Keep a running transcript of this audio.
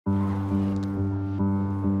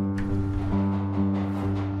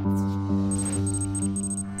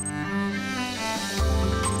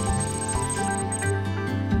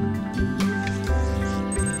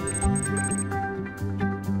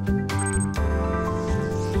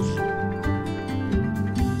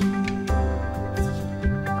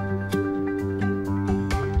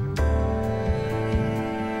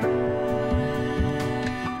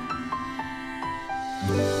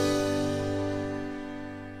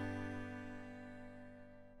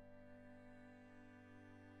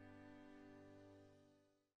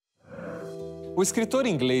O escritor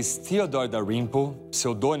inglês Theodore Darymple,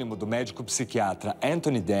 pseudônimo do médico psiquiatra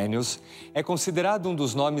Anthony Daneils, é considerado um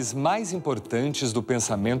dos nomes mais importantes do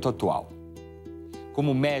pensamento atual.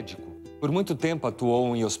 Como médico, por muito tempo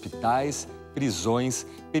atuou em hospitais, prisões,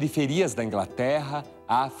 periferias da Inglaterra,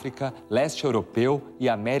 África, leste europeu e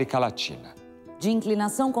América Latina. De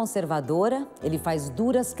inclinação conservadora, ele faz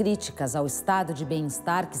duras críticas ao estado de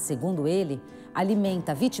bem-estar que, segundo ele,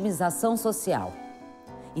 alimenta a vitimização social.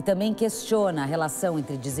 E também questiona a relação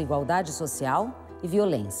entre desigualdade social e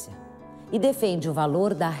violência. E defende o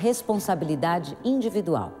valor da responsabilidade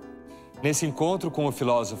individual. Nesse encontro com o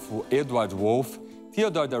filósofo Eduardo Wolf,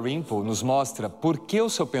 Theodore Darymple nos mostra por que o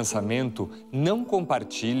seu pensamento não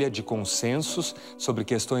compartilha de consensos sobre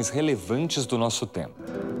questões relevantes do nosso tempo.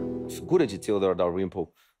 A figura de Theodore Darymple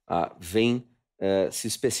vem se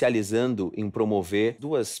especializando em promover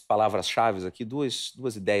duas palavras-chave aqui, duas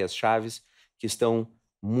ideias-chave que estão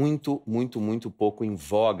muito pouco em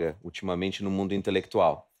voga ultimamente no mundo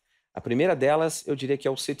intelectual. A primeira delas, eu diria que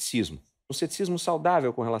é o ceticismo. O ceticismo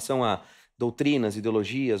saudável com relação a doutrinas,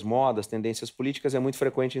 ideologias, modas, tendências políticas é muito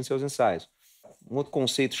frequente em seus ensaios. Um outro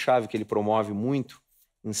conceito-chave que ele promove muito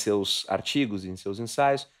em seus artigos e em seus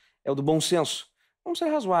ensaios é o do bom senso. Vamos ser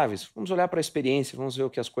razoáveis, vamos olhar para a experiência, vamos ver o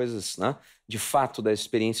que as coisas, de fato, da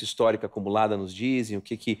experiência histórica acumulada nos dizem, o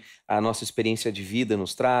que a nossa experiência de vida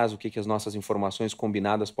nos traz, o que as nossas informações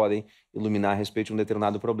combinadas podem iluminar a respeito de um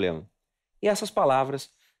determinado problema. E essas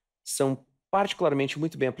palavras são particularmente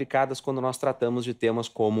muito bem aplicadas quando nós tratamos de temas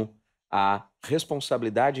como a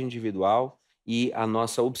responsabilidade individual e a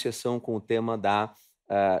nossa obsessão com o tema da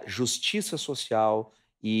justiça social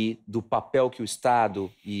e do papel que o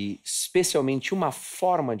Estado, e especialmente uma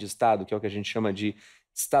forma de Estado, que é o que a gente chama de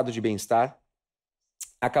estado de bem-estar,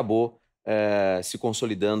 acabou se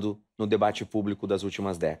consolidando no debate público das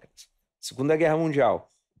últimas décadas. Segunda Guerra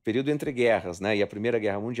Mundial, o período entre guerras, e a Primeira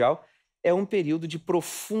Guerra Mundial, é um período de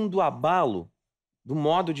profundo abalo do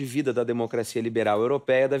modo de vida da democracia liberal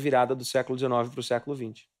europeia da virada do século XIX para o século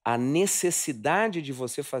XX. A necessidade de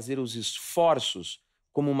você fazer os esforços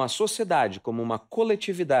como uma sociedade, como uma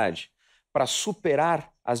coletividade, para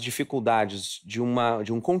superar as dificuldades de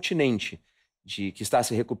um continente que está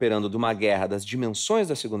se recuperando de uma guerra das dimensões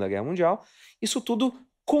da Segunda Guerra Mundial, isso tudo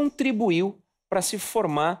contribuiu para se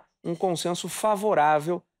formar um consenso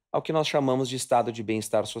favorável ao que nós chamamos de estado de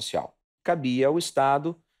bem-estar social. Cabia ao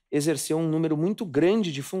Estado exercer um número muito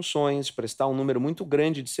grande de funções, prestar um número muito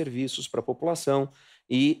grande de serviços para a população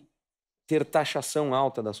e ter taxação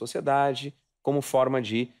alta da sociedade como forma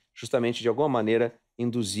de, justamente, de alguma maneira,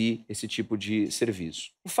 induzir esse tipo de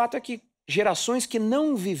serviço. O fato é que gerações que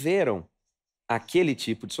não viveram aquele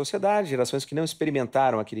tipo de sociedade, gerações que não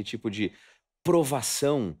experimentaram aquele tipo de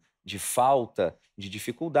provação, de falta, de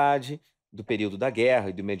dificuldade do período da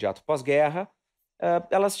guerra e do imediato pós-guerra,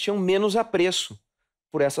 elas tinham menos apreço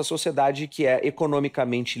por essa sociedade que é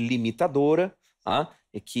economicamente limitadora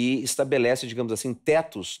e que estabelece, digamos assim,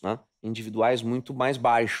 tetos individuais muito mais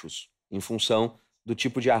baixos em função do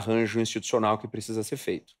tipo de arranjo institucional que precisa ser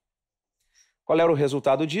feito. Qual era o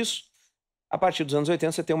resultado disso? A partir dos anos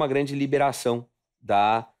 80, você tem uma grande liberação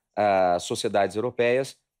das sociedades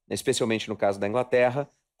europeias, especialmente no caso da Inglaterra,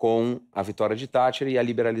 com a vitória de Thatcher e a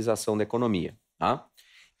liberalização da economia.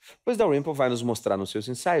 Pois Darymple vai nos mostrar nos seus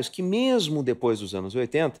ensaios que mesmo depois dos anos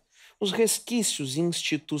 80, os resquícios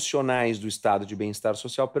institucionais do estado de bem-estar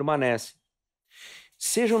social permanecem.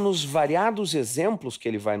 Sejam nos variados exemplos que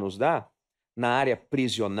ele vai nos dar, na área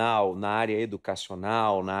prisional, na área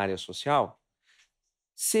educacional, na área social,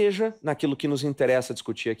 seja naquilo que nos interessa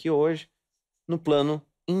discutir aqui hoje, no plano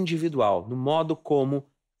individual, no modo como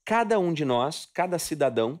cada um de nós, cada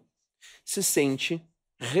cidadão, se sente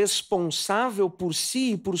responsável por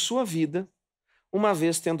si e por sua vida, uma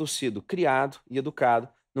vez tendo sido criado e educado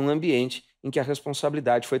num ambiente em que a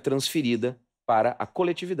responsabilidade foi transferida para a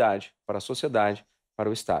coletividade, para a sociedade, para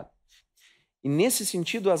o Estado. E nesse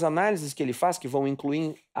sentido, as análises que ele faz, que vão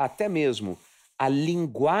incluir até mesmo a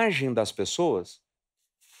linguagem das pessoas,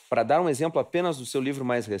 para dar um exemplo apenas do seu livro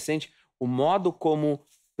mais recente, o modo como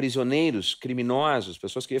prisioneiros, criminosos,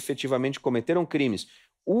 pessoas que efetivamente cometeram crimes,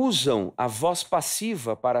 usam a voz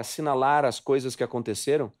passiva para assinalar as coisas que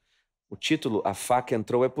aconteceram. O título, A Faca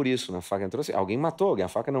Entrou, é por isso. A faca entrou, alguém matou alguém. A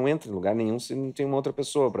faca não entra em lugar nenhum se não tem uma outra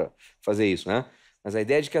pessoa para fazer isso, Mas a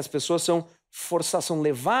ideia é de que as pessoas são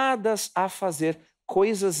levadas a fazer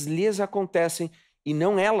coisas lhes acontecem e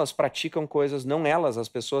não elas praticam coisas, não elas, as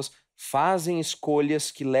pessoas fazem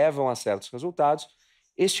escolhas que levam a certos resultados.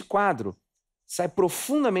 Este quadro sai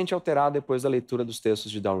profundamente alterado depois da leitura dos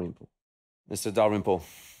textos de Darymple. Mr. Darymple,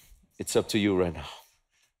 it's up to you right now.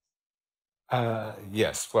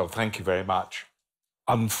 Yes, well, thank you very much.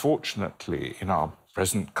 Unfortunately, in our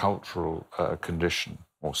present cultural condition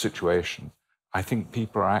or situation, I think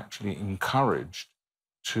people are actually encouraged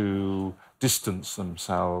to distance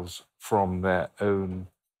themselves from their own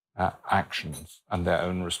actions and their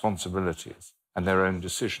own responsibilities and their own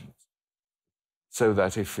decisions. So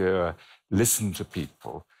that if you listen to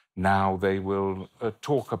people, now they will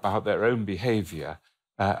talk about their own behavior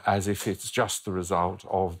as if it's just the result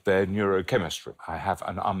of their neurochemistry. I have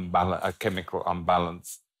a chemical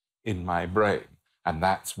imbalance in my brain, and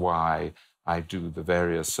that's why I do the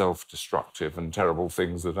various self-destructive and terrible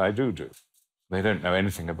things that I do. They don't know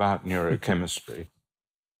anything about neurochemistry.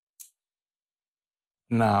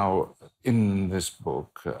 Now, in this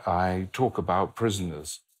book, I talk about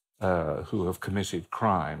prisoners who have committed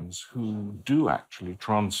crimes, who do actually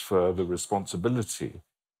transfer the responsibility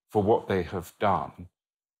for what they have done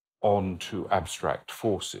onto abstract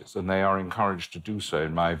forces. And they are encouraged to do so,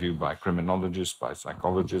 in my view, by criminologists, by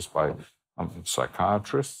psychologists, by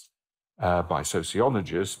psychiatrists, by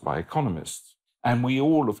sociologists, by economists. And we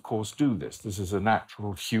all, of course, do this. This is a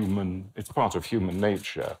natural human, it's part of human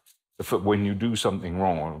nature. When you do something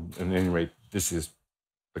wrong, at any rate, this is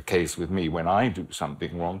the case with me, when I do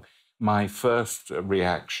something wrong, my first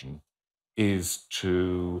reaction is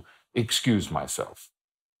to excuse myself.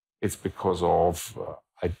 It's because of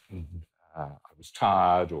I was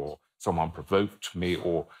tired, or someone provoked me,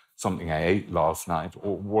 or something I ate last night,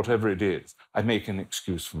 or whatever it is. I make an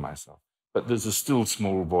excuse for myself. But there's a still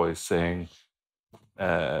small voice saying,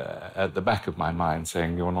 at the back of my mind,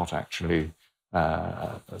 saying, you're not actually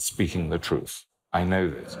speaking the truth. I know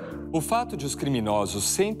this. O fato de os criminosos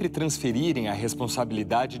sempre transferirem a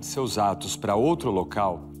responsabilidade de seus atos para outro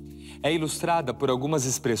local é ilustrada por algumas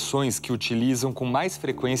expressões que utilizam com mais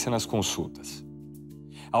frequência nas consultas.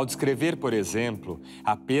 Ao descrever, por exemplo,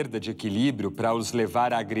 a perda de equilíbrio para os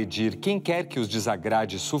levar a agredir quem quer que os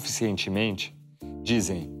desagrade suficientemente,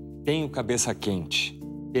 dizem: tenho cabeça quente,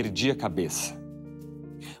 perdi a cabeça.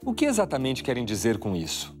 O que exatamente querem dizer com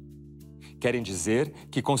isso? Querem dizer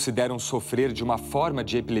que consideram sofrer de uma forma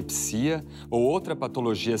de epilepsia ou outra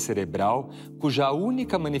patologia cerebral cuja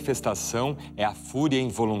única manifestação é a fúria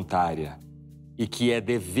involuntária e que é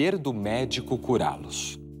dever do médico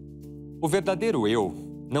curá-los. O verdadeiro eu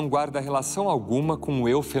não guarda relação alguma com o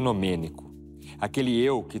eu fenomênico, aquele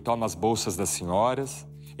eu que toma as bolsas das senhoras,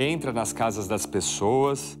 entra nas casas das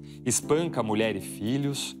pessoas, espanca mulher e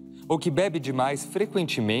filhos, ou que bebe demais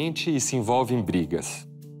frequentemente e se envolve em brigas.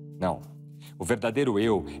 Não. O verdadeiro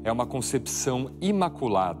eu é uma concepção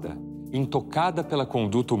imaculada, intocada pela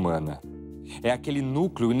conduta humana. É aquele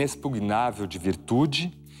núcleo inexpugnável de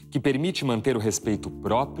virtude que permite manter o respeito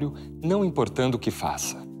próprio, não importando o que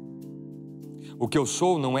faça. O que eu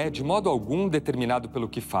sou não é, de modo algum, determinado pelo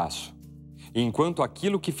que faço. E enquanto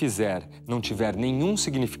aquilo que fizer não tiver nenhum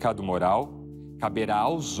significado moral, caberá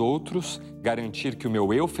aos outros garantir que o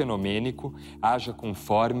meu eu fenomênico haja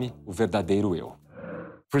conforme o verdadeiro eu.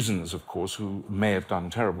 Prisoners, of course, who may have done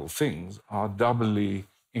terrible things are doubly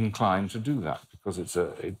inclined to do that because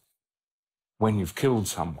when you've killed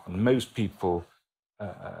someone, most people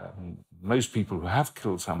who have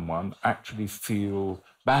killed someone actually feel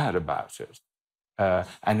bad about it.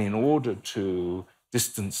 And in order to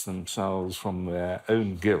distance themselves from their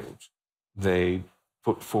own guilt, they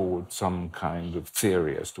put forward some kind of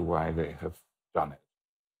theory as to why they have done it.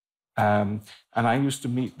 And I used to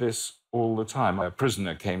meet this all the time. A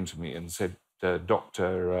prisoner came to me and said,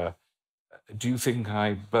 Doctor, do you think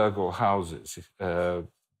I burgle houses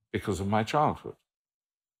because of my childhood?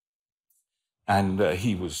 And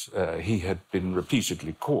he had been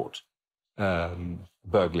repeatedly caught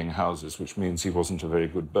burgling houses, which means he wasn't a very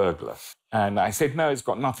good burglar. And I said, no, it's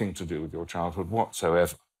got nothing to do with your childhood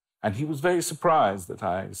whatsoever. And he was very surprised that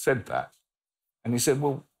I said that. And he said,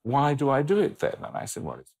 well, why do I do it then? And I said,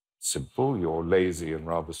 well, it's simple. You're lazy and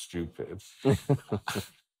rather stupid.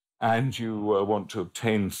 And you want to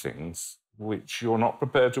obtain things which you're not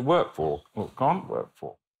prepared to work for or can't work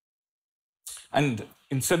for. And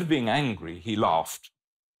instead of being angry, he laughed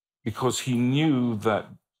because he knew that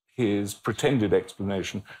his pretended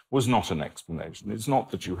explanation was not an explanation. It's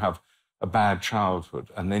not that you have a bad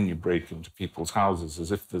childhood and then you break into people's houses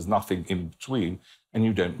as if there's nothing in between and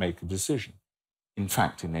you don't make a decision. In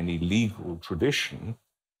fact, in any legal tradition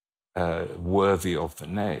worthy of the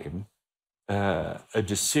name, a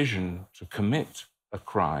decision to commit a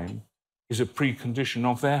crime is a precondition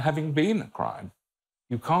of there having been a crime.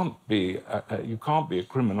 You can't be a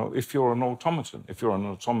criminal if you're an automaton. If you're an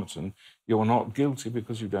automaton, you're not guilty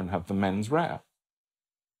because you don't have the mens rea.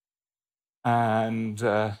 And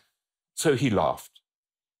so he laughed.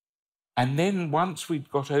 And then once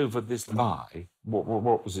we'd got over this lie,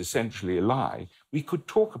 what was essentially a lie, we could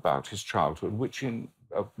talk about his childhood, which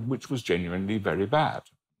was genuinely very bad.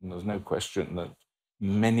 And there's no question that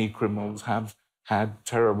many criminals have had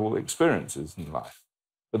terrible experiences in life.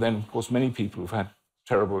 But then, of course, many people who've had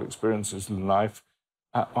terrible experiences in life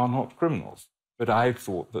are not criminals. But I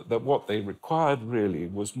thought that what they required really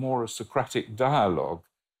was more a Socratic dialogue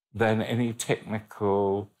than any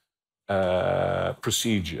technical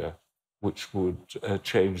procedure which would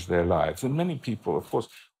change their lives. And many people, of course,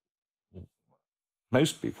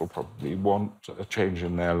 most people probably want a change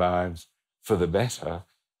in their lives for the better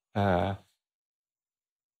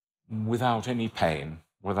without any pain,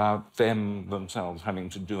 without them themselves having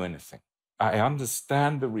to do anything. I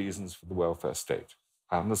understand the reasons for the welfare state.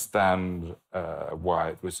 I understand why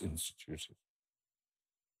it was instituted.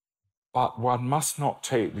 But one must not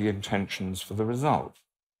take the intentions for the result.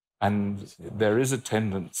 And there is a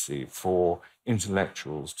tendency for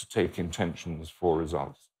intellectuals to take intentions for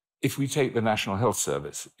results. If we take the National Health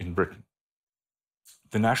Service in Britain,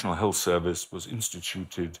 the National Health Service was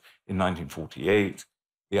instituted in 1948.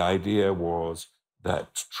 The idea was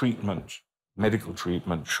that treatment, medical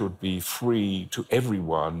treatment, should be free to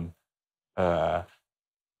everyone at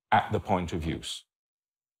the point of use.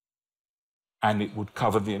 And it would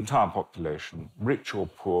cover the entire population, rich or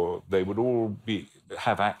poor. They would all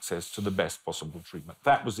have access to the best possible treatment.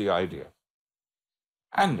 That was the idea.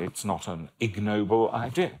 And it's not an ignoble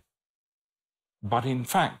idea. But in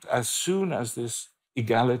fact, as soon as this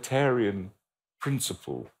egalitarian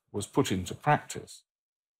principle was put into practice,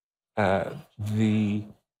 the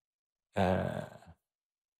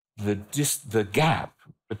gap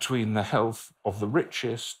between the health of the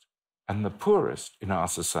richest and the poorest in our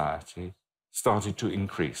society started to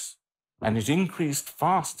increase. And it increased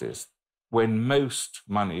fastest when most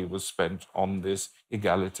money was spent on this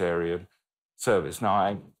egalitarian service.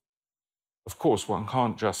 Now, of course, one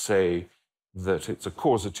can't just say that it's a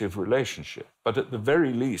causative relationship, but at the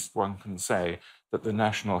very least, one can say that the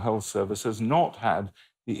National Health Service has not had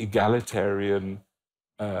the egalitarian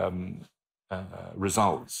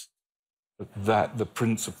results that the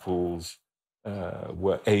principles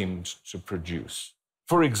were aimed to produce.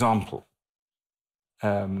 For example,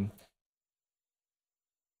 an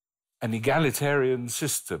egalitarian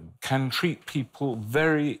system can treat people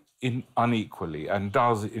very unequally, and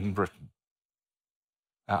does in Britain.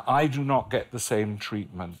 I do not get the same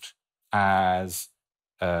treatment as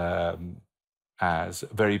very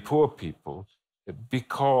poor people,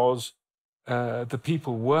 because the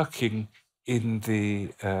people working in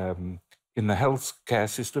the healthcare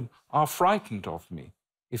system are frightened of me.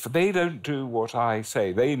 If they don't do what I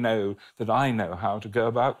say, they know that I know how to go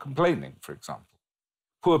about complaining, for example.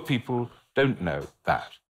 Poor people don't know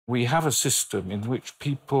that. We have a system in which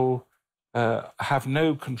people have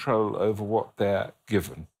no control over what they're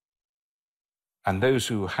given. And those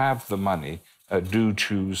who have the money do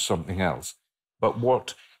choose something else. But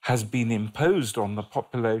what has been imposed on the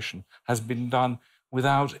population has been done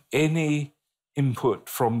without any input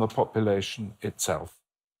from the population itself.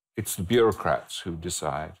 It's the bureaucrats who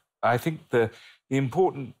decide. I think the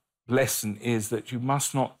important lesson is that you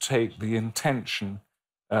must not take the intention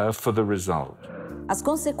for the result. As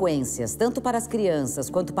consequências, tanto para as crianças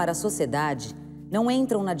quanto para a sociedade, não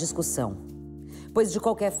entram na discussão, pois, de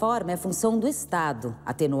qualquer forma, é função do Estado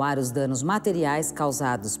atenuar os danos materiais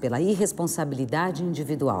causados pela irresponsabilidade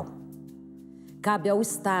individual. Cabe ao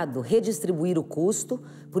Estado redistribuir o custo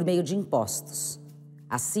por meio de impostos,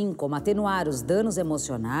 assim como atenuar os danos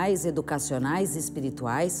emocionais, educacionais e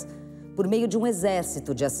espirituais por meio de um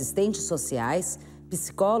exército de assistentes sociais,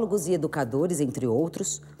 psicólogos e educadores, entre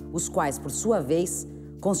outros, os quais, por sua vez,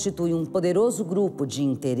 constituem um poderoso grupo de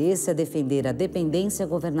interesse a defender a dependência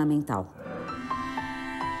governamental.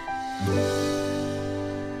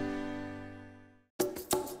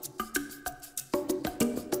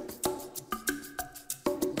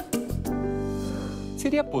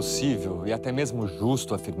 Seria possível e até mesmo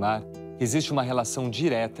justo afirmar que existe uma relação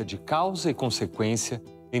direta de causa e consequência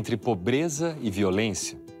entre pobreza e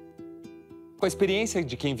violência? Com a experiência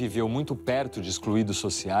de quem viveu muito perto de excluídos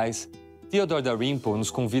sociais, Theodore Darymple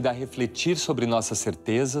nos convida a refletir sobre nossas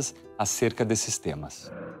certezas acerca desses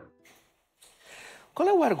temas. Qual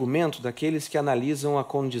é o argumento daqueles que analisam a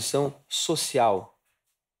condição social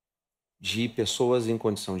de pessoas em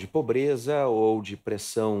condição de pobreza ou de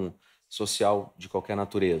pressão social de qualquer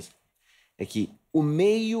natureza? É que o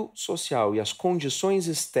meio social e as condições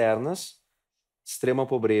externas, extrema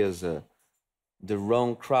pobreza, the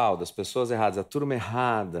wrong crowd, as pessoas erradas, a turma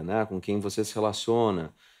errada, né, com quem você se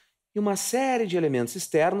relaciona, e uma série de elementos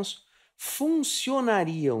externos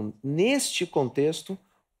funcionariam neste contexto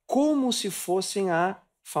como se fossem a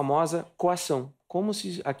famosa coação, como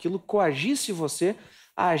se aquilo coagisse você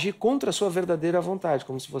a agir contra a sua verdadeira vontade,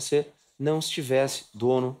 como se você não estivesse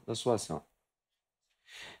dono da sua ação.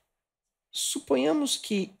 Suponhamos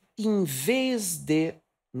que, em vez de,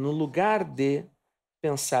 no lugar de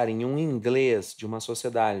pensar em um inglês de uma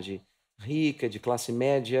sociedade rica, de classe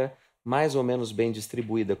média, mais ou menos bem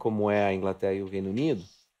distribuída, como é a Inglaterra e o Reino Unido,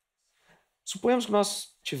 suponhamos que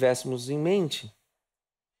nós tivéssemos em mente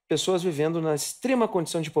pessoas vivendo na extrema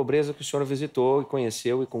condição de pobreza que o senhor visitou e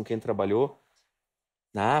conheceu e com quem trabalhou,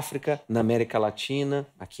 na África, na América Latina,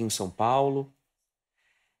 aqui em São Paulo.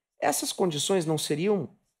 Essas condições não seriam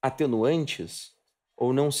atenuantes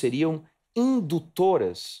ou não seriam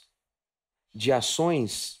indutoras de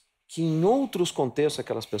ações que em outros contextos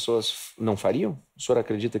aquelas pessoas não fariam? O senhor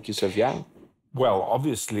acredita que isso é viável? Well,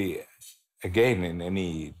 obviously, again, in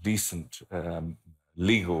any decent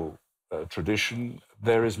legal tradition,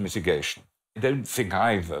 there is mitigation. I don't think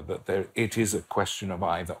either that it is a question of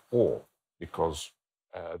either or, because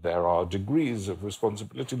there are degrees of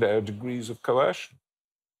responsibility, there are degrees of coercion.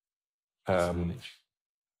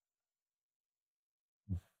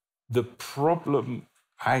 The problem,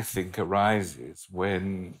 I think, arises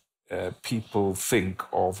when people think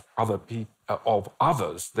of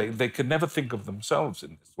others. They can never think of themselves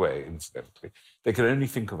in this way, incidentally. They can only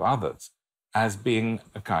think of others as being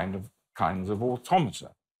kinds of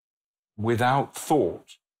automata, without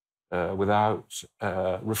thought, without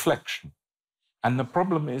reflection. And the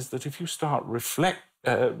problem is that if you start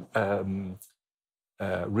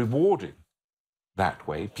rewarding that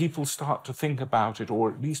way, people start to think about it, or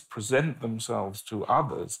at least present themselves to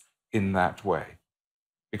others in that way,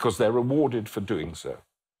 because they're rewarded for doing so.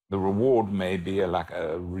 The reward may be like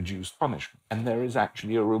a reduced punishment, and there is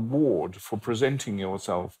actually a reward for presenting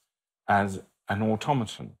yourself as an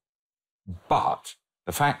automaton. But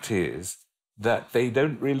the fact is that they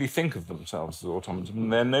don't really think of themselves as automaton.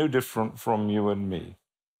 They're no different from you and me.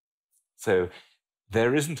 So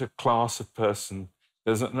there isn't a class of person.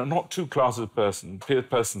 There's not two classes of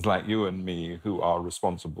persons like you and me who are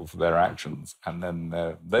responsible for their actions, and then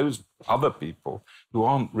those other people who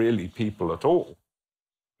aren't really people at all.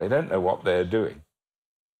 They don't know what they're doing,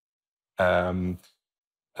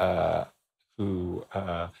 who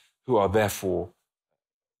are therefore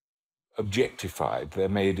objectified. They're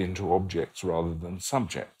made into objects rather than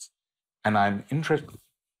subjects. And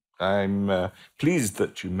I'm pleased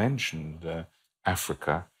that you mentioned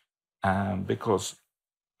Africa, because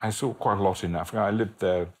I saw quite a lot in Africa. I lived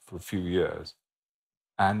there for a few years.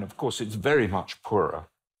 And of course, it's very much poorer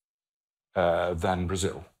than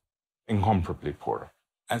Brazil, incomparably poorer.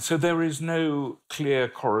 And so there is no clear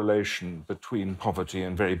correlation between poverty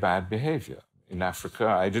and very bad behavior. In Africa,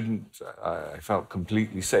 I felt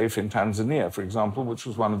completely safe in Tanzania, for example, which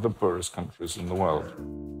was one of the poorest countries in the world.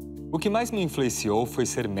 O que mais me influenciou foi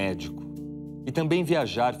ser médico. E também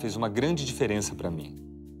viajar fez uma grande diferença para mim.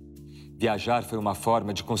 Viajar foi uma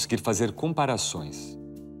forma de conseguir fazer comparações.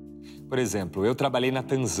 Por exemplo, eu trabalhei na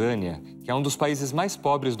Tanzânia, que é um dos países mais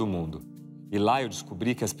pobres do mundo. E lá eu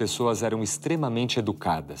descobri que as pessoas eram extremamente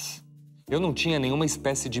educadas. Eu não tinha nenhuma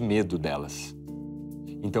espécie de medo delas.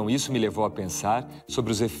 Então isso me levou a pensar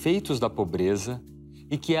sobre os efeitos da pobreza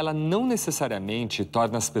e que ela não necessariamente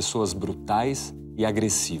torna as pessoas brutais e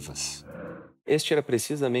agressivas. Este era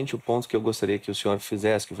precisamente o ponto que eu gostaria que o senhor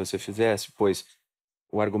fizesse, que você fizesse, pois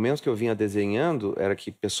o argumento que eu vinha desenhando era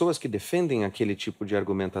que pessoas que defendem aquele tipo de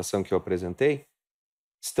argumentação que eu apresentei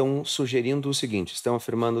estão sugerindo o seguinte, estão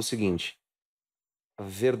afirmando o seguinte: a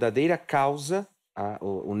verdadeira causa,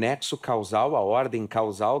 o nexo causal, a ordem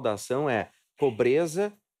causal da ação é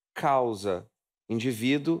pobreza causa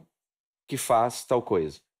indivíduo que faz tal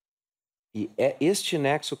coisa. E é este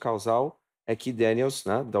nexo causal é que Daneils,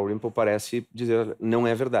 Dalrymple parece dizer não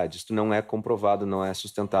é verdade. Isto não é comprovado, não é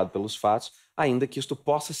sustentado pelos fatos, ainda que isto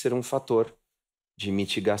possa ser um fator de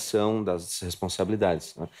mitigação das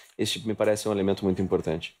responsabilidades. Este me parece um elemento muito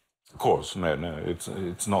importante. Of course, no,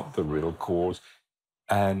 it's not the real cause.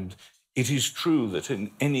 And it is true that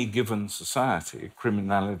in any given society,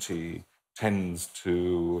 criminality tends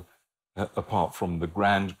to, apart from the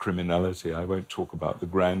grand criminality, I won't talk about the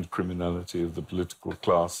grand criminality of the political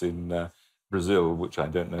class in Brazil, which I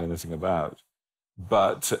don't know anything about,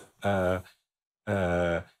 but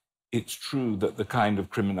it's true that the kind of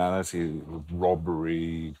criminality,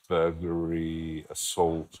 robbery, burglary,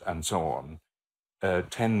 assault, and so on,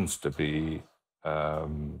 tends to be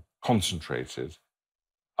concentrated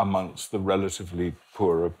amongst the relatively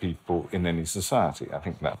poorer people in any society. I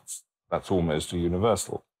think that's almost a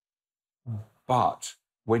universal. But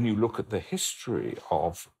when you look at the history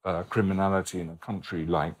of criminality in a country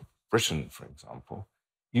like Britain, for example,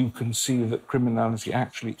 you can see that criminality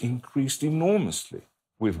actually increased enormously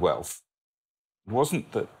with wealth. It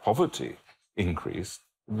wasn't that poverty increased,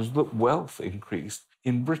 it was that wealth increased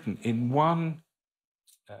in Britain. In one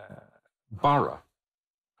borough,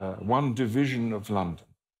 one division of London,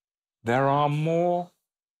 there are more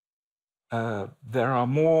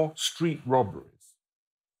street robberies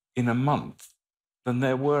in a month than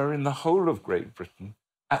there were in the whole of Great Britain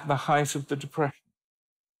at the height of the Depression.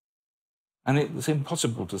 And it's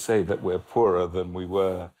impossible to say that we're poorer than we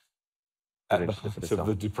were at the height of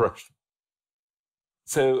the Depression.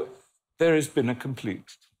 So there has been a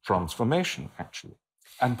complete transformation, actually.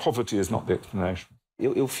 And poverty is not the explanation.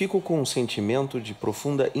 Eu fico com um sentimento de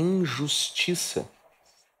profunda injustiça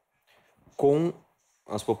com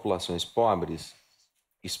as populações pobres,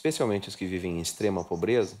 especialmente as que vivem em extrema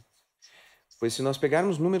pobreza, pois se nós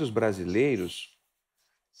pegarmos números brasileiros,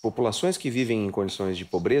 populações que vivem em condições de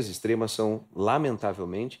pobreza extrema são,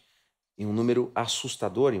 lamentavelmente, em um número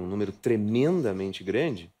assustador, em um número tremendamente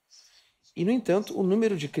grande. E, no entanto, o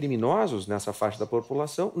número de criminosos nessa faixa da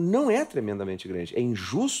população não é tremendamente grande. É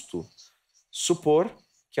injusto supor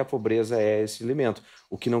que a pobreza é esse elemento.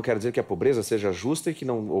 O que não quer dizer que a pobreza seja justa e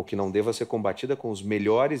ou que não deva ser combatida com os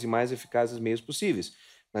melhores e mais eficazes meios possíveis.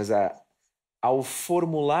 Mas ao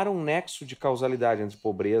formular um nexo de causalidade entre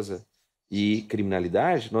pobreza e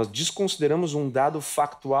criminalidade, nós desconsideramos um dado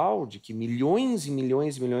factual de que milhões e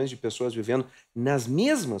milhões e milhões de pessoas vivendo nas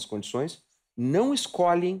mesmas condições não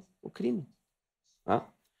escolhem o crime. Tá?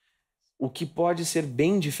 O que pode ser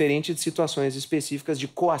bem diferente de situações específicas de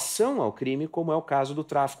coação ao crime, como é o caso do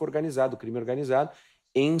tráfico organizado, do crime organizado,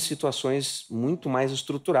 em situações muito mais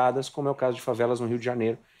estruturadas, como é o caso de favelas no Rio de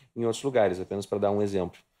Janeiro e em outros lugares, apenas para dar um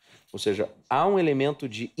exemplo. Ou seja, há um elemento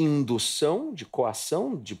de indução, de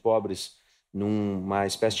coação de pobres numa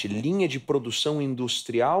espécie de linha de produção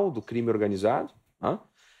industrial do crime organizado, tá?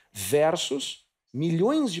 Versus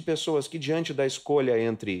milhões de pessoas que, diante da escolha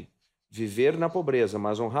entre viver na pobreza,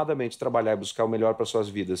 mas honradamente trabalhar e buscar o melhor para suas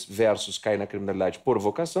vidas, versus cair na criminalidade por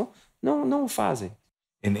vocação, não o fazem.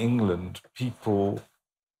 In England, people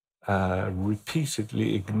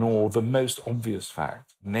repeatedly ignore the most obvious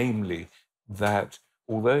fact, namely that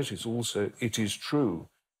although it is true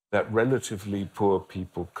that relatively poor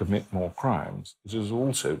people commit more crimes, it is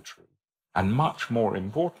also true, and much more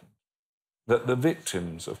important, that the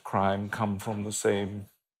victims of crime come from the same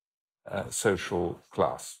social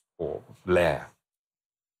class or layer.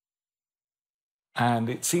 And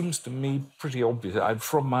it seems to me pretty obvious,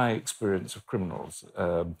 from my experience of criminals,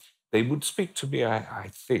 they would speak to me, I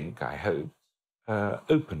hope,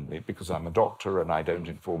 openly, because I'm a doctor and I don't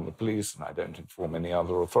inform the police and I don't inform any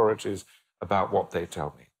other authorities about what they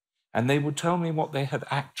tell me. And they would tell me what they had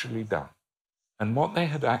actually done. And what they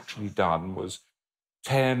had actually done was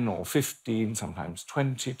 10 or 15, sometimes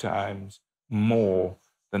 20 times more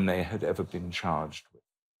than they had ever been charged with.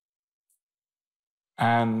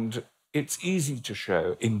 And it's easy to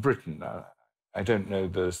show, in Britain, I don't know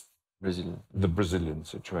the Brazilian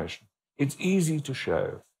situation, it's easy to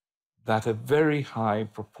show that a very high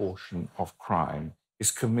proportion of crime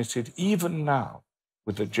is committed even now,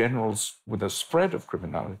 with a spread of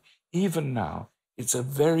criminality, even now, it's a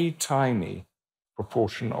very tiny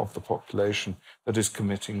proportion of the population that is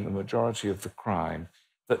committing the majority of the crime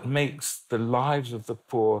that makes the lives of the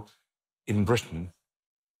poor in Britain,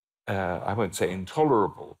 I won't say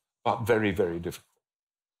intolerable, but very, very difficult.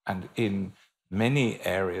 And in many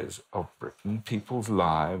areas of Britain, people's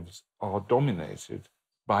lives are dominated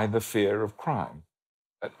by the fear of crime,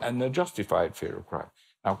 and a justified fear of crime.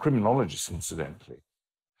 Now, criminologists, incidentally,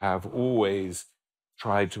 have always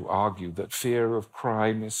tried to argue that fear of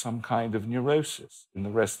crime is some kind of neurosis in the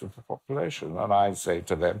rest of the population. And I say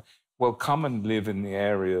to them, well, come and live in the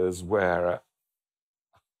areas where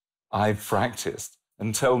I've practiced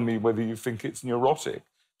and tell me whether you think it's neurotic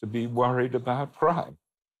to be worried about crime.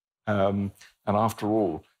 And after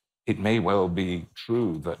all, it may well be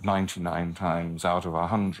true that 99 times out of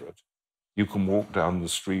 100, you can walk down the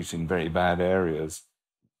street in very bad areas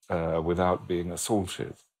without being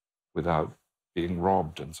assaulted, without being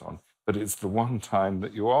robbed and so on. But it's the one time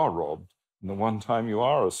that you are robbed and the one time you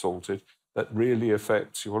are assaulted that really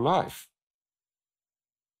affects your life.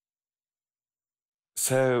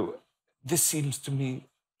 So this seems to me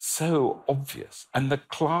so obvious. And the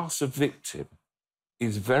class of victim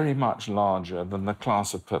is very much larger than the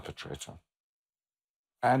class of perpetrator.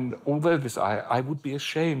 And although I would be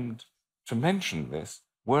ashamed to mention this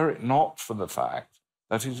were it not for the fact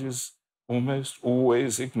that it is almost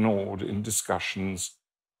always ignored in discussions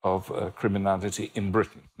of criminality in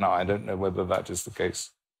Britain. Now, I don't know whether that is the case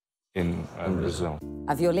in Brazil.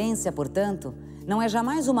 A violência, portanto, não é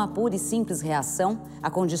jamais uma pura e simples reação a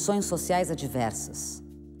condições sociais adversas.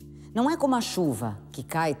 Não é como a chuva, que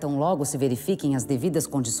cai tão logo se verifiquem as devidas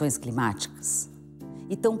condições climáticas.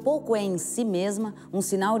 E tampouco é em si mesma um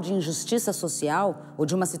sinal de injustiça social ou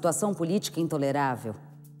de uma situação política intolerável.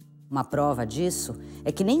 Uma prova disso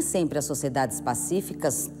é que nem sempre as sociedades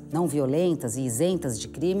pacíficas, não violentas e isentas de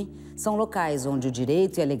crime são locais onde o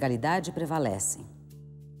direito e a legalidade prevalecem.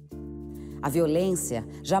 A violência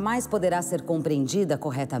jamais poderá ser compreendida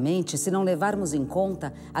corretamente se não levarmos em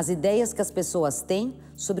conta as ideias que as pessoas têm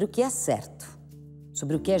sobre o que é certo,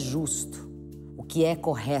 sobre o que é justo, o que é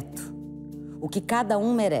correto, o que cada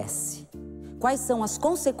um merece, quais são as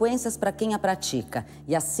consequências para quem a pratica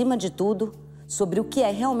e, acima de tudo, sobre o que é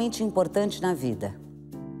realmente importante na vida.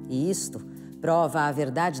 E isto prova a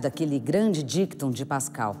verdade daquele grande dictum de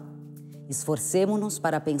Pascal: esforcemo-nos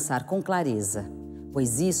para pensar com clareza,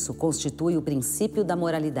 pois isso constitui o princípio da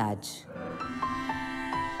moralidade.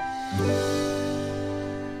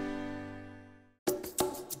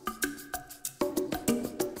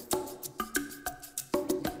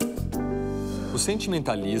 O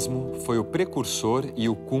sentimentalismo foi o precursor e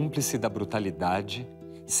o cúmplice da brutalidade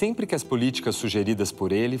sempre que as políticas sugeridas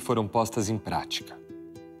por ele foram postas em prática.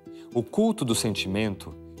 O culto do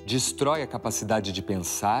sentimento destrói a capacidade de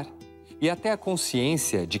pensar e até a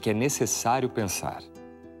consciência de que é necessário pensar.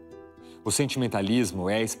 O sentimentalismo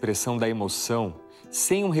é a expressão da emoção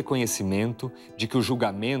sem um reconhecimento de que o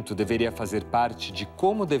julgamento deveria fazer parte de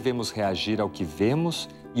como devemos reagir ao que vemos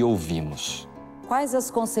e ouvimos. Quais as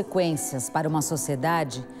consequências para uma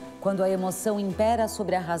sociedade quando a emoção impera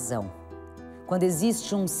sobre a razão? Quando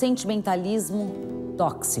existe um sentimentalismo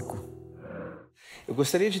tóxico? Eu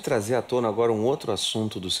gostaria de trazer à tona agora um outro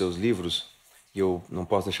assunto dos seus livros, e eu não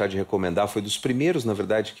posso deixar de recomendar, foi dos primeiros, na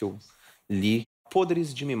verdade, que eu li,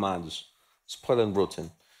 Podres de Mimados, Spoiled and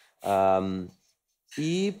Rotten.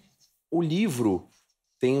 E o livro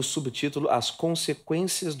tem o subtítulo As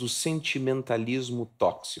Consequências do Sentimentalismo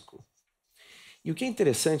Tóxico. E o que é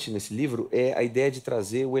interessante nesse livro é a ideia de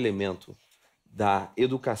trazer o elemento da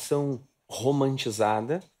educação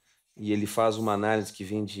romantizada, e ele faz uma análise que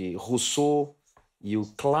vem de Rousseau e o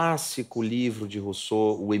clássico livro de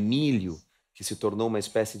Rousseau, o Emílio, que se tornou uma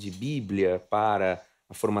espécie de bíblia para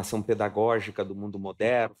a formação pedagógica do mundo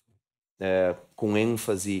moderno, com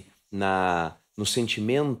ênfase nos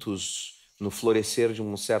sentimentos, no florescer de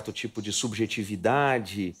um certo tipo de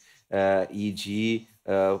subjetividade e de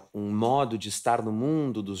um modo de estar no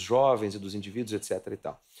mundo dos jovens e dos indivíduos, etc. e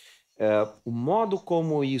tal. O modo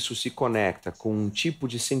como isso se conecta com um tipo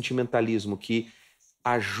de sentimentalismo que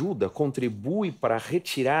ajuda, contribui para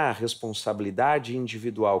retirar a responsabilidade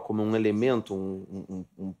individual como um elemento,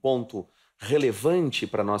 um ponto relevante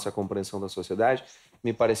para a nossa compreensão da sociedade,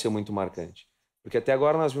 me pareceu muito marcante. Porque até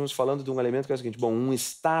agora nós vimos falando de um elemento que é o seguinte: bom, um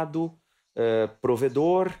Estado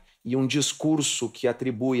provedor e um discurso que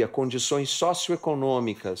atribui a condições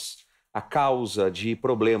socioeconômicas a causa de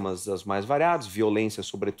problemas das mais variados, violência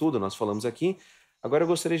sobretudo, nós falamos aqui. Agora eu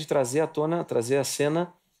gostaria de trazer à tona, trazer à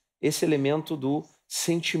cena esse elemento do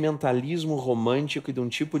sentimentalismo romântico e de um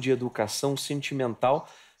tipo de educação sentimental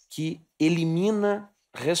que elimina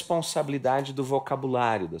responsabilidade do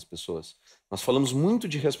vocabulário das pessoas. Nós falamos muito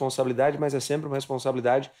de responsabilidade, mas é sempre uma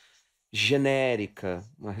responsabilidade genérica,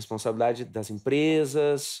 uma responsabilidade das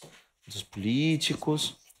empresas, dos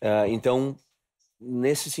políticos. Então,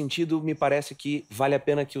 nesse sentido, me parece que vale a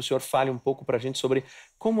pena que o senhor fale um pouco para a gente sobre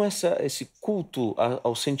como esse culto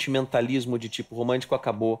ao sentimentalismo de tipo romântico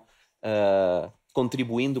acabou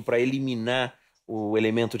contribuindo para eliminar o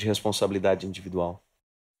elemento de responsabilidade individual.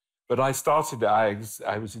 But I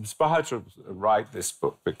was inspired to write this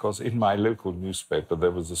book because in my local newspaper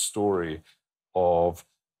there was a story of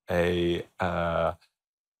a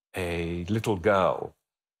little girl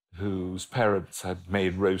whose parents had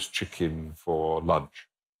made roast chicken for lunch,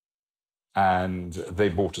 and they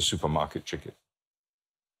bought a supermarket chicken.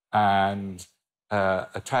 And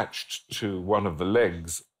attached to one of the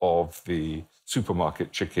legs of the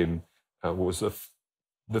supermarket chicken was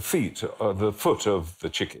the foot of the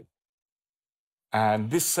chicken.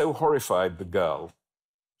 And this so horrified the girl,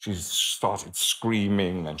 she started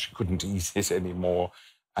screaming and she couldn't eat it anymore.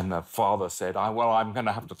 And the father said, well, I'm going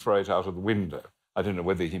to have to throw it out of the window. I don't know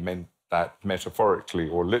whether he meant that metaphorically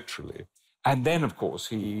or literally. And then, of course,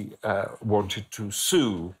 he wanted to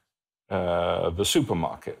sue the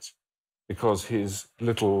supermarket because his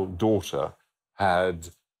little daughter had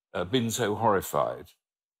been so horrified.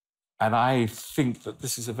 And I think that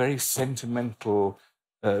this is a very sentimental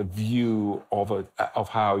view of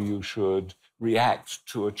how you should react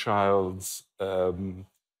to a child's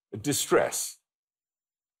distress.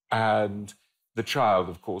 And the child,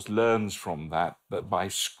 of course, learns from that by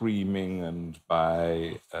screaming and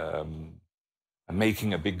by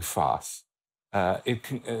making a big fuss,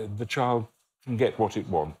 the child can get what it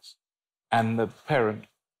wants. And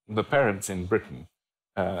the parents in Britain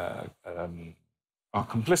are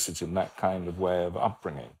complicit in that kind of way of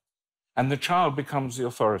upbringing. And the child becomes the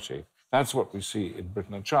authority. That's what we see in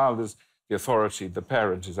Britain. A child is the authority, the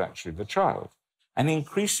parent is actually the child. And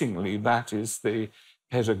increasingly, that is the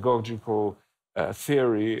pedagogical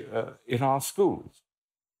theory in our schools.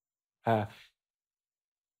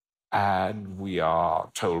 And we are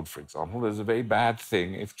told, for example, there's a very bad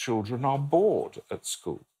thing if children are bored at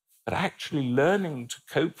school. But actually learning to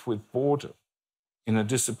cope with boredom in a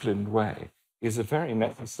disciplined way is a very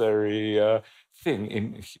necessary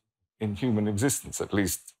thing in human existence, at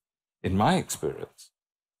least in my experience.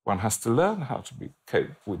 One has to learn how to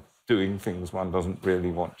cope with doing things one doesn't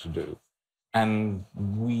really want to do. And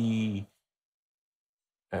we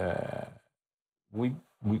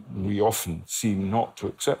often seem not to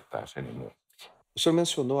accept that anymore. O senhor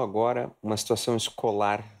mencionou agora uma situação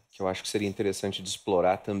escolar que eu acho que seria interessante de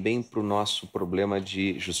explorar também para o nosso problema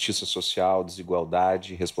de justiça social,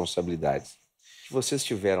 desigualdade e responsabilidades. Vocês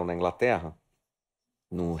tiveram na Inglaterra,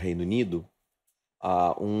 no Reino Unido,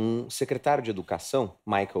 um secretário de educação,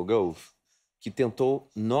 Michael Gove, que tentou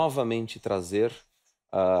novamente trazer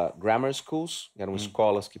grammar schools, eram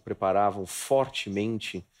escolas que preparavam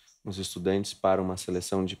fortemente os estudantes para uma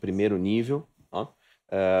seleção de primeiro nível,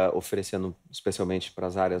 oferecendo especialmente para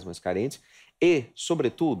as áreas mais carentes. E,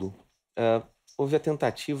 sobretudo, houve a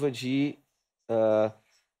tentativa de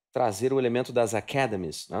trazer o elemento das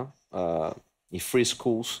academies, e free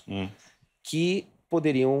schools, que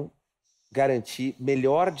poderiam garantir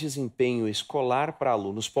melhor desempenho escolar para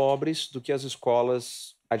alunos pobres do que as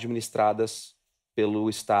escolas administradas pelo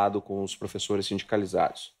Estado com os professores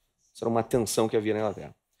sindicalizados. Isso era uma tensão que havia na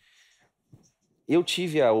Inglaterra. Eu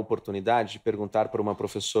tive a oportunidade de perguntar para uma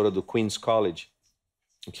professora do Queen's College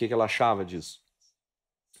o que ela achava disso.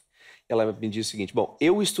 Ela me disse o seguinte: bom,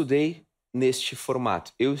 eu estudei neste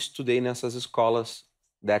formato, eu estudei nessas escolas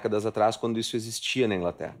décadas atrás, quando isso existia na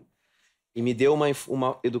Inglaterra. E me deu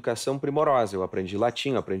uma educação primorosa. Eu aprendi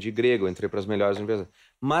latim, aprendi grego, entrei para as melhores universidades.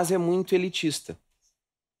 Mas é muito elitista.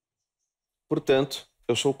 Portanto,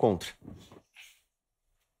 eu sou contra.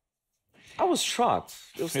 I was shocked.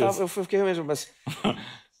 Eu fiquei realmente... Mas...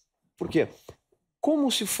 Por quê? Como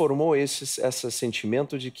se formou esse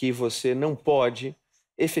sentimento de que você não pode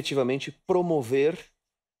efetivamente promover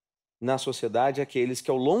na sociedade aqueles que,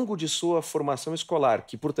 ao longo de sua formação escolar,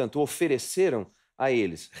 que, portanto, ofereceram a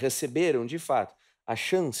eles, receberam, de fato, a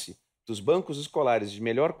chance dos bancos escolares de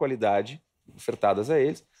melhor qualidade ofertadas a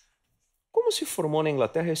eles? Como se formou na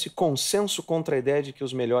Inglaterra esse consenso contra a ideia de que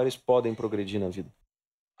os melhores podem progredir na vida?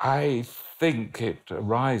 I think it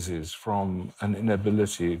arises from an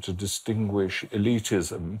inability to distinguish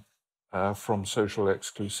elitism from social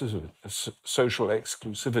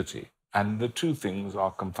exclusivity, and the two things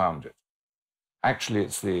are confounded. Actually,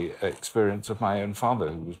 it's the experience of my own father,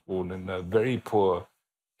 who was born in a very poor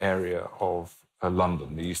area of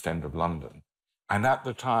London, the East End of London. And at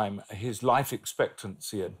the time, his life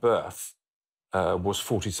expectancy at birth was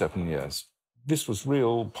 47 years. This was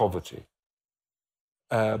real poverty.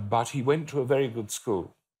 But he went to a very good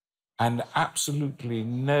school, and absolutely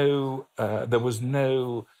there was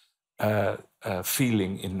no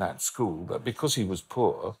feeling in that school that because he was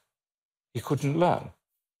poor, he couldn't learn.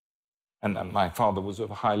 And my father was a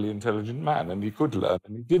highly intelligent man, and he could learn,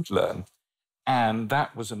 and he did learn. And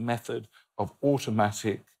that was a method of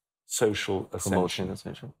automatic social ascension.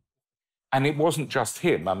 And it wasn't just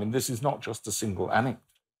him. I mean, this is not just a single anecdote.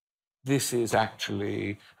 This is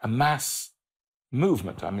actually a mass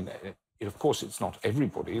movement. I mean, of course, it's not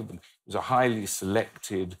everybody. It was a highly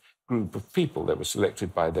selected group of people. They were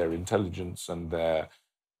selected by their intelligence and their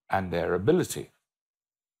ability.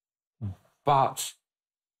 But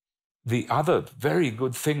the other very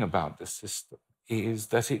good thing about this system is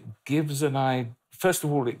that it gives first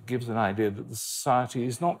of all, it gives an idea that the society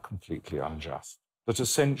is not completely unjust, that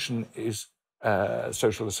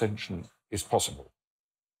social ascension is possible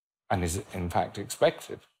and is in fact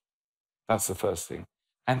expected. That's the first thing.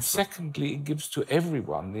 And secondly, it gives to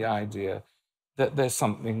everyone the idea that there's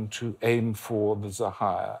something to aim for, there's a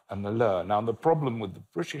higher and a lower. Now, the problem with the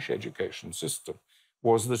British education system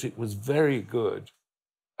was that it was very good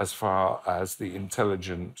as far as the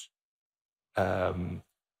intelligent and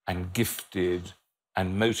gifted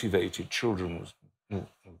and motivated children was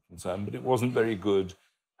concerned, but it wasn't very good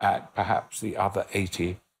at perhaps the other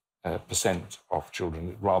 80% of children.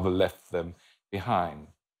 It rather left them behind.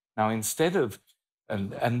 Now, instead of,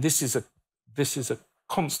 and this is a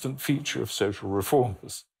constant feature of social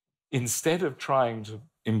reformers, instead of trying to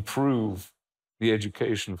improve the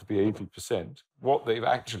education for the 80%, what they've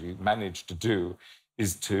actually managed to do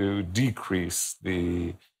is to decrease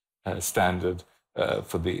the standard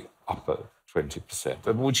for the upper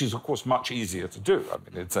 20%, which is, of course, much easier to do. I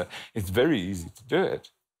mean, it's very easy to do it,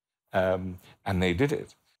 and they did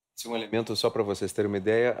it. Esse é um elemento, só para vocês terem uma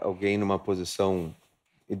ideia, alguém numa posição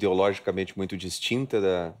ideologicamente muito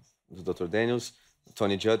distinta do Dr. Daneils,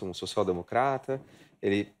 Tony Judd, um social-democrata,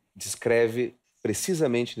 ele descreve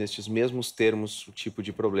precisamente nestes mesmos termos o tipo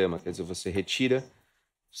de problema. Quer dizer, você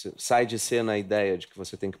sai de cena a ideia de que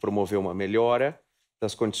você tem que promover uma melhora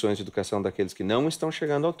das condições de educação daqueles que não estão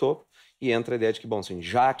chegando ao topo, e entra a ideia de que, bom, assim,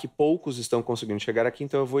 já que poucos estão conseguindo chegar aqui,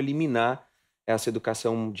 então eu vou eliminar essa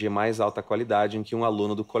educação de mais alta qualidade em que um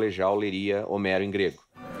aluno do colegial leria Homero em grego.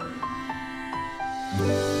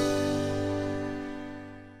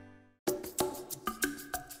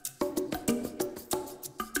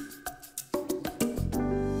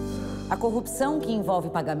 A corrupção que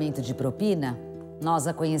envolve pagamento de propina, nós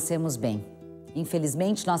a conhecemos bem.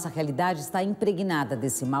 Infelizmente, nossa realidade está impregnada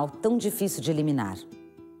desse mal tão difícil de eliminar.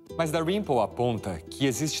 Mas Darymple aponta que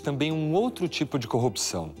existe também um outro tipo de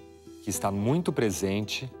corrupção, que está muito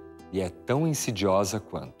presente e é tão insidiosa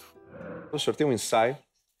quanto. O senhor tem um ensaio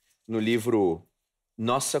no livro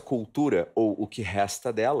Nossa Cultura, ou O que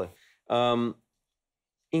Resta dela,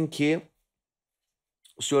 em que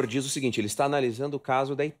o senhor diz o seguinte, ele está analisando o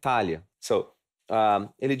caso da Itália.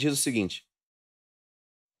 Ele diz o seguinte,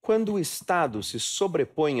 quando o Estado se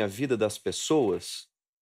sobrepõe à vida das pessoas,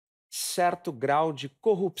 certo grau de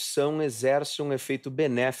corrupção exerce um efeito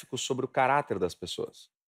benéfico sobre o caráter das pessoas.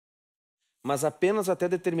 Mas apenas até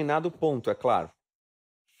determinado ponto, é claro.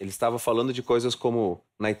 Ele estava falando de coisas como,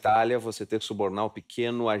 na Itália, você ter que subornar o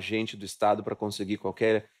pequeno agente do Estado para conseguir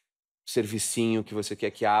qualquer servicinho que você quer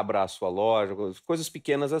que abra a sua loja, coisas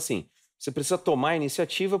pequenas assim. Você precisa tomar a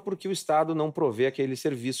iniciativa porque o Estado não provê aquele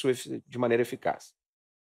serviço de maneira eficaz.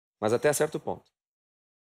 Mas até certo ponto.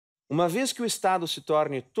 Uma vez que o Estado se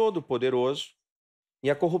torne todo poderoso e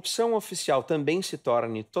a corrupção oficial também se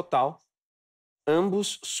torne total,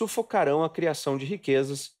 ambos sufocarão a criação de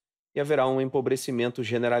riquezas e haverá um empobrecimento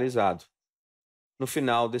generalizado. No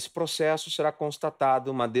final desse processo, será constatada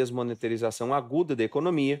uma desmonetarização aguda da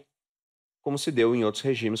economia, como se deu em outros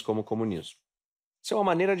regimes como o comunismo. Isso é uma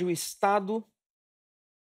maneira de o Estado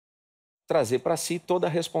trazer para si toda a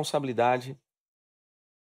responsabilidade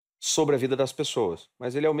sobre a vida das pessoas.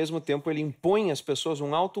 Mas ele, ao mesmo tempo, ele impõe às pessoas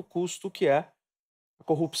um alto custo que é a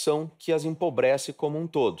corrupção que as empobrece como um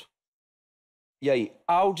todo. E aí,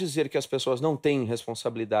 ao dizer que as pessoas não têm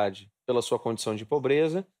responsabilidade pela sua condição de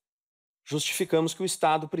pobreza, justificamos que o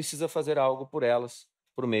Estado precisa fazer algo por elas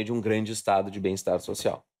por meio de um grande estado de bem-estar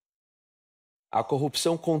social. A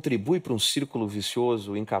corrupção contribui para um círculo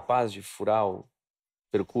vicioso incapaz de furar o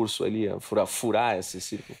percurso ali, furar esse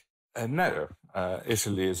círculo? No,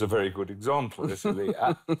 Italy is a very good example.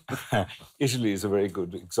 Italy is a very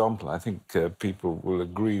good example. I think people will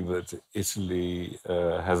agree that Italy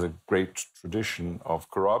has a great tradition of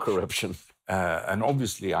corruption. And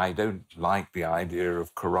obviously, I don't like the idea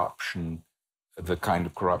of corruption, the kind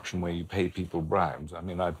of corruption where you pay people bribes. I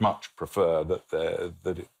mean, I'd much prefer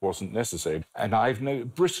that it wasn't necessary.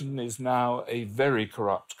 And Britain is now a very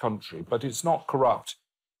corrupt country, but it's not corrupt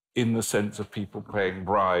in the sense of people paying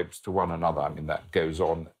bribes to one another. I mean, that goes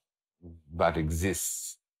on, that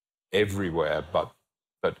exists everywhere, but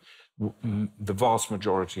the vast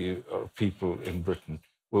majority of people in Britain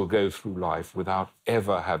will go through life without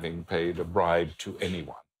ever having paid a bribe to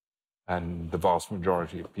anyone. And the vast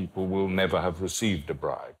majority of people will never have received a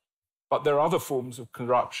bribe. But there are other forms of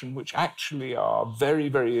corruption which actually are very,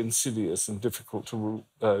 very insidious and difficult to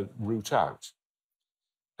root out.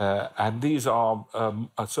 And these are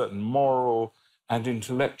a certain moral and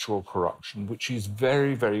intellectual corruption, which is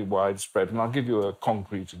very, very widespread. And I'll give you a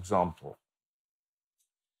concrete example,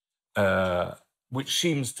 which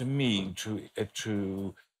seems to me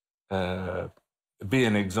to be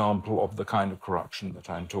an example of the kind of corruption that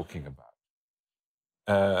I'm talking about.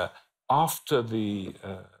 After the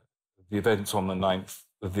events on the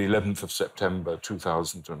 11th of September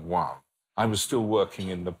 2001, I was still working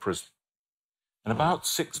in the prison. And about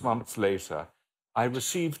 6 months later, I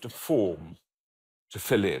received a form to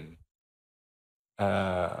fill in.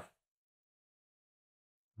 And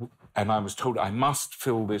I was told I must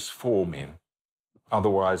fill this form in,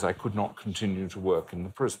 otherwise I could not continue to work in the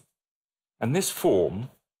prison. And this form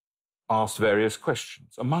asked various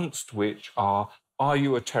questions, amongst which are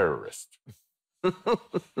you a terrorist?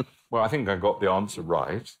 Well, I think I got the answer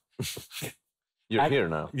right. You're here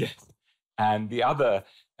now. Yes. And the other,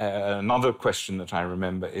 another question that I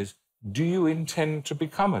remember is, do you intend to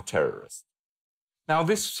become a terrorist? Now,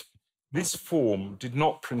 this form did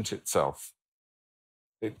not print itself.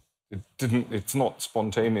 It's not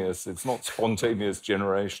spontaneous. It's not spontaneous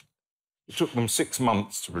generation. It took them 6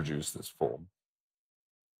 months to produce this form.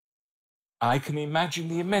 I can imagine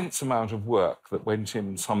the immense amount of work that went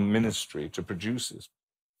in some ministry to produce this.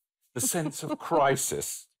 The sense of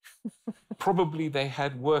crisis. Probably they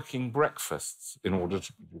had working breakfasts in order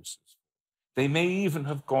to produce this. They may even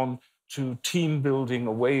have gone to team-building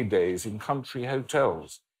away days in country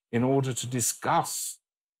hotels in order to discuss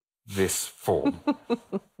this form.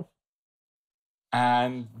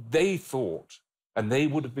 And they thought, and they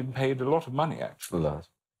would have been paid a lot of money, actually.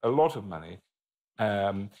 A lot of money.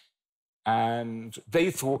 And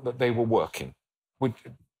they thought that they were working.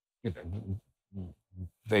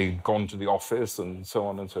 They'd gone to the office and so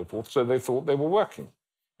on and so forth, so they thought they were working.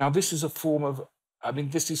 Now, this is a form of,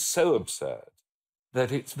 this is so absurd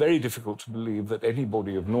that it's very difficult to believe that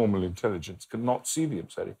anybody of normal intelligence cannot see the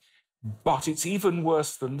absurdity. But it's even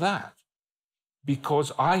worse than that,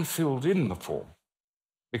 because I filled in the form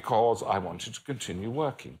because I wanted to continue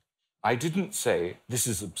working. I didn't say, this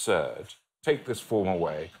is absurd, take this form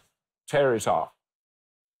away, tear it up.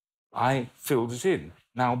 I filled it in.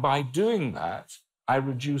 Now, by doing that, I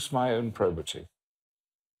reduce my own probity.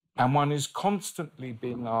 And one is constantly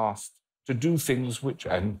being asked to do things which,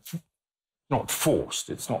 and not forced,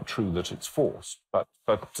 it's not true that it's forced, but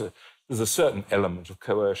there's a certain element of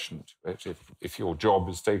coercion to it. If your job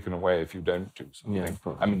is taken away, if you don't do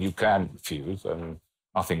something, you can refuse,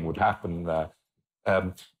 nothing would happen there.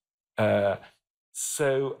 And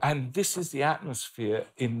this is the atmosphere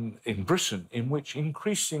in Britain in which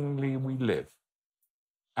increasingly we live.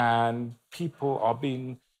 And people are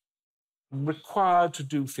being required to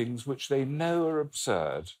do things which they know are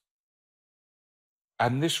absurd.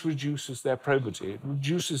 And this reduces their probity. It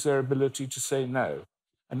reduces their ability to say no.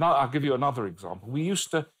 And now I'll give you another example. We used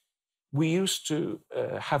to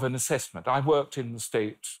have an assessment. I worked in the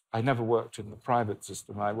state. I never worked in the private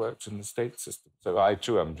system. I worked in the state system. So I,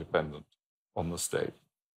 too, am dependent on the state,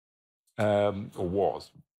 or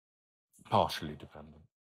was partially dependent.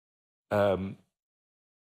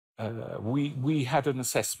 We had an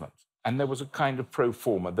assessment, and there was a kind of pro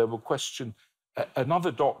forma. There were questions.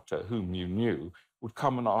 Another doctor whom you knew would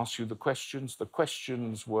come and ask you the questions. The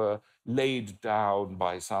questions were laid down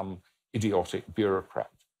by some idiotic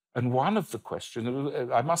bureaucrat. And one of the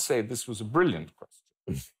questions, I must say this was a brilliant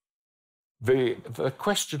question. The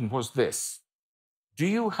question was this: do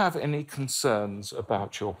you have any concerns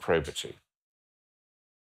about your probity?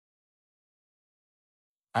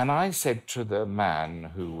 And I said to the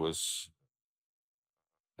man who was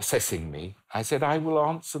assessing me, I said, I will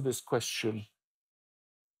answer this question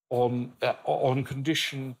on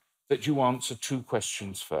condition that you answer 2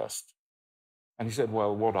 questions first. And he said,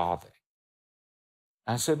 well, what are they?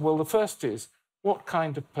 I said, well, the first is, what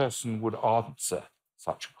kind of person would answer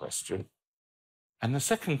such a question? And the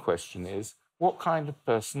second question is, what kind of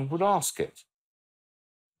person would ask it?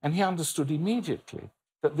 And he understood immediately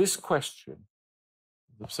that this question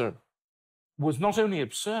absurd. Was not only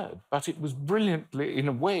absurd, but it was brilliantly, in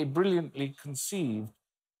a way, brilliantly conceived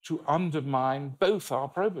to undermine both our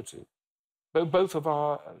probity, the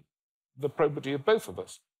probity of both of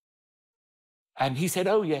us. And he said,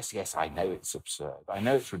 oh, yes, I know it's absurd. I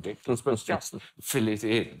know it's ridiculous, but just fill it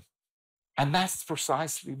in. And that's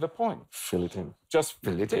precisely the point. Fill it in. Just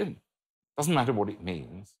fill it in. Doesn't matter what it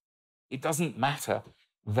means. It doesn't matter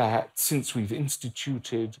that since we've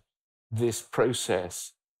instituted this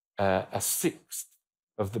process, a sixth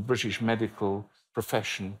of the British medical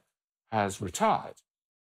profession has retired.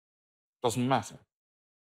 Doesn't matter.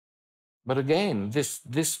 But again,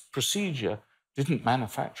 this procedure didn't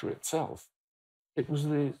manufacture itself. It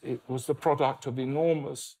was the product of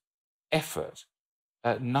enormous effort,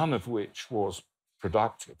 none of which was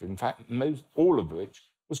productive. In fact, all of which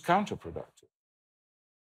was counterproductive.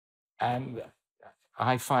 And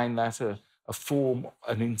I find that a form,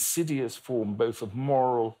 an insidious form, both of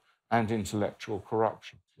moral and intellectual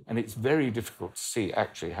corruption. And it's very difficult to see,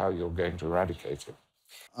 actually, how you're going to eradicate it.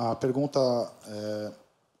 A pergunta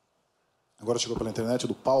agora chegou pela internet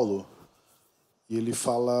do Paulo, e ele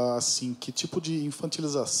fala assim, que tipo de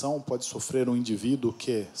infantilização pode sofrer um indivíduo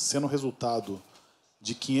que, sendo resultado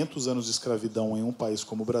de 500 anos de escravidão em um país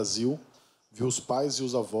como o Brasil, viu os pais e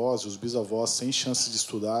os avós e os bisavós sem chance de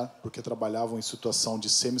estudar porque trabalhavam em situação de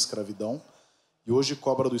semi-escravidão, e hoje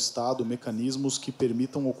cobra do Estado mecanismos que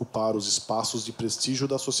permitam ocupar os espaços de prestígio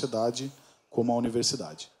da sociedade, como a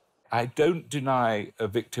universidade. I don't deny a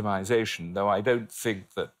victimization, though I don't think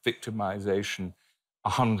that victimization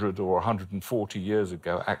 100 or 140 years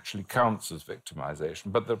ago actually counts as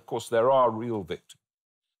victimization. But of course, there are real victims.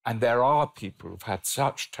 And there are people who've had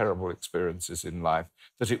such terrible experiences in life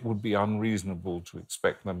that it would be unreasonable to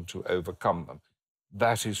expect them to overcome them.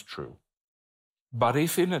 That is true. But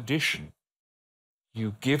if, in addition,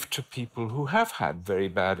 you give to people who have had very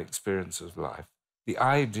bad experiences of life the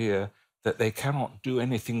idea that they cannot do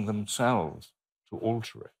anything themselves to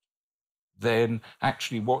alter it, then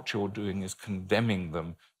actually what you're doing is condemning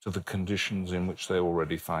them to the conditions in which they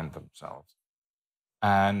already find themselves.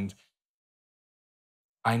 And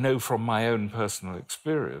I know from my own personal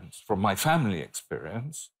experience, from my family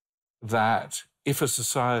experience, that if a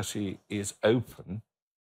society is open,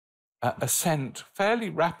 ascent,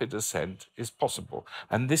 fairly rapid ascent, is possible.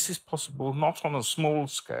 And this is possible not on a small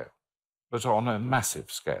scale, but on a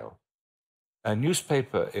massive scale. A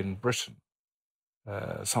newspaper in Britain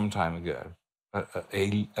some time ago,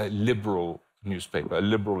 a liberal newspaper, a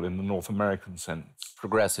liberal in the North American sense.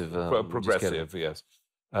 Progressive. Progressive, yes,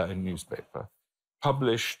 newspaper,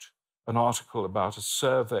 published an article about a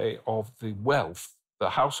survey of the wealth,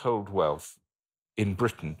 the household wealth in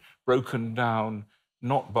Britain, broken down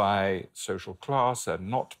not by social class and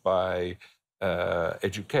not by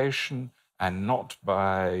education and not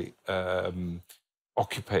by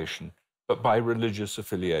occupation, but by religious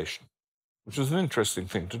affiliation, which was an interesting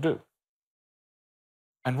thing to do.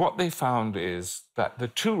 And what they found is that the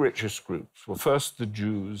two richest groups were first the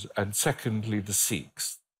Jews and secondly the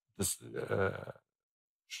Sikhs, which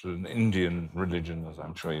is an Indian religion, as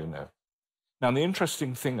I'm sure you know. Now, the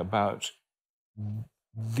interesting thing about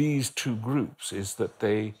these two groups is that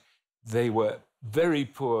they were very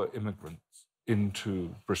poor immigrants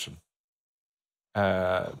into Britain,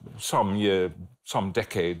 some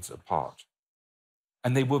decades apart.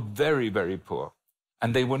 And they were very, very poor.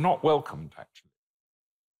 And they were not welcomed, actually.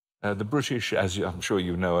 The British, as I'm sure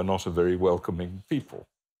you know, are not a very welcoming people.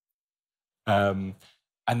 And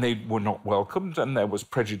they were not welcomed, and there was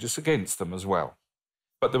prejudice against them as well.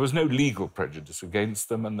 But there was no legal prejudice against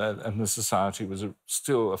them, and the society was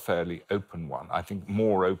still a fairly open one, I think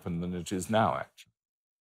more open than it is now, actually.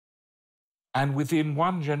 And within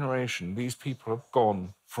one generation, these people have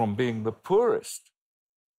gone from being the poorest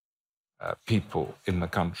people in the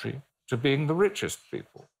country to being the richest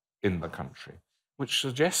people in the country, which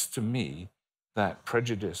suggests to me that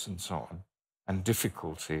prejudice and so on and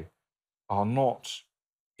difficulty are not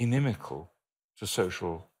inimical to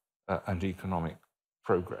social and economic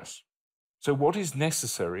progress. So what is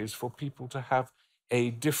necessary is for people to have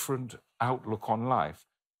a different outlook on life.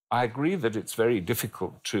 I agree that it's very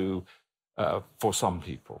difficult for some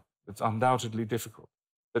people. It's undoubtedly difficult.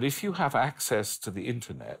 But if you have access to the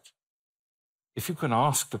internet, if you can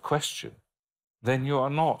ask the question, then you are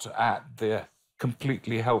not at the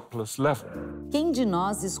completely helpless level. Quem de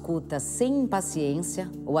nós escuta sem impaciência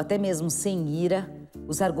ou até mesmo sem ira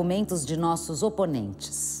os argumentos de nossos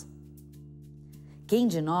oponentes? Quem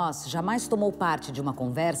de nós jamais tomou parte de uma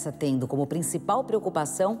conversa tendo como principal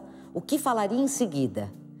preocupação o que falaria em seguida,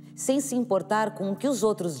 sem se importar com o que os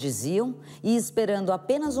outros diziam e esperando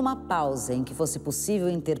apenas uma pausa em que fosse possível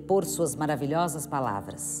interpor suas maravilhosas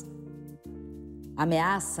palavras? A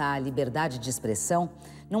ameaça à liberdade de expressão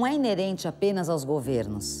não é inerente apenas aos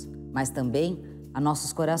governos, mas também a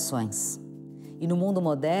nossos corações. E no mundo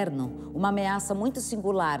moderno, uma ameaça muito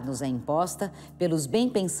singular nos é imposta pelos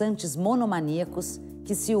bem-pensantes monomaníacos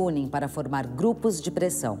que se unem para formar grupos de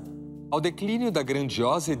pressão. Ao declínio da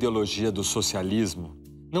grandiosa ideologia do socialismo,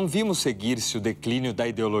 não vimos seguir-se o declínio da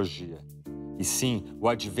ideologia, e sim o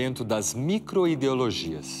advento das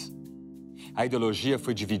micro-ideologias. A ideologia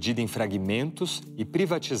foi dividida em fragmentos e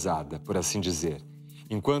privatizada, por assim dizer,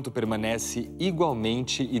 enquanto permanece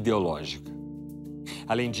igualmente ideológica.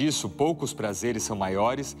 Além disso, poucos prazeres são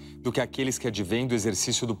maiores do que aqueles que advêm do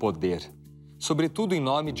exercício do poder, sobretudo em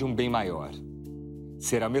nome de um bem maior.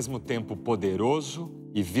 Ser ao mesmo tempo poderoso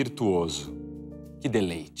e virtuoso. Que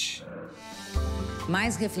deleite!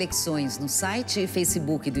 Mais reflexões no site e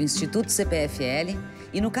Facebook do Instituto CPFL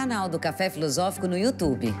e no canal do Café Filosófico no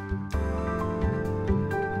YouTube.